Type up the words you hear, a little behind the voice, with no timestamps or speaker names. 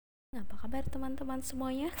apa kabar teman-teman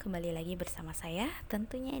semuanya? Kembali lagi bersama saya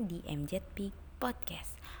tentunya di MZP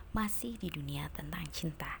Podcast, masih di dunia tentang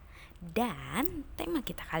cinta. Dan tema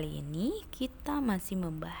kita kali ini kita masih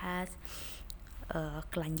membahas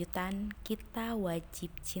kelanjutan kita wajib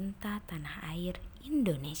cinta tanah air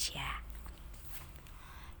Indonesia.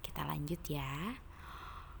 Kita lanjut ya.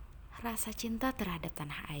 Rasa cinta terhadap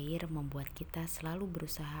tanah air membuat kita selalu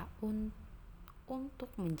berusaha untuk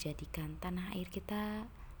menjadikan tanah air kita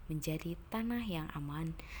menjadi tanah yang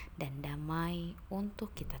aman dan damai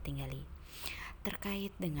untuk kita tinggali.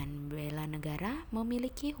 Terkait dengan bela negara,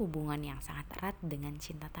 memiliki hubungan yang sangat erat dengan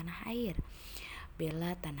cinta tanah air.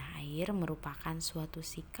 Bela tanah air merupakan suatu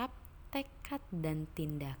sikap, tekad, dan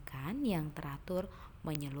tindakan yang teratur,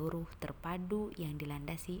 menyeluruh, terpadu, yang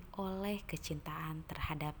dilandasi oleh kecintaan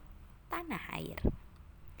terhadap tanah air.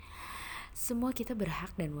 Semua kita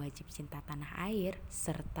berhak dan wajib cinta tanah air,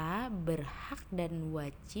 serta berhak dan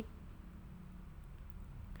wajib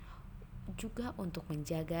juga untuk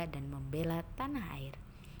menjaga dan membela tanah air.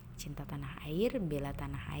 Cinta tanah air, bela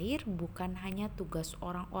tanah air bukan hanya tugas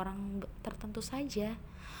orang-orang tertentu saja,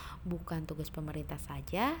 bukan tugas pemerintah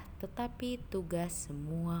saja, tetapi tugas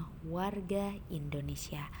semua warga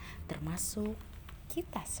Indonesia, termasuk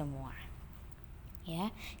kita semua.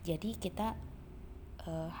 Ya, jadi kita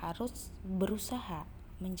harus berusaha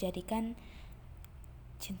menjadikan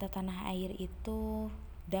cinta tanah air itu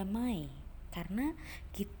damai, karena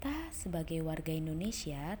kita sebagai warga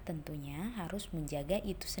Indonesia tentunya harus menjaga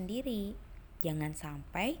itu sendiri. Jangan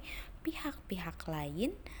sampai pihak-pihak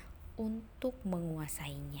lain untuk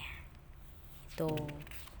menguasainya. Itu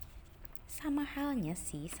sama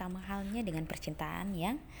halnya dengan percintaan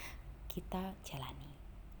yang kita jalani.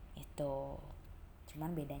 Itu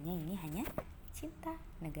cuman bedanya ini hanya cinta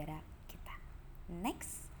negara kita.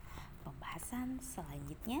 Next, pembahasan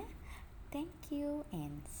selanjutnya. Thank you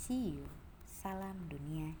and see you. Salam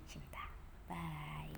dunia cinta.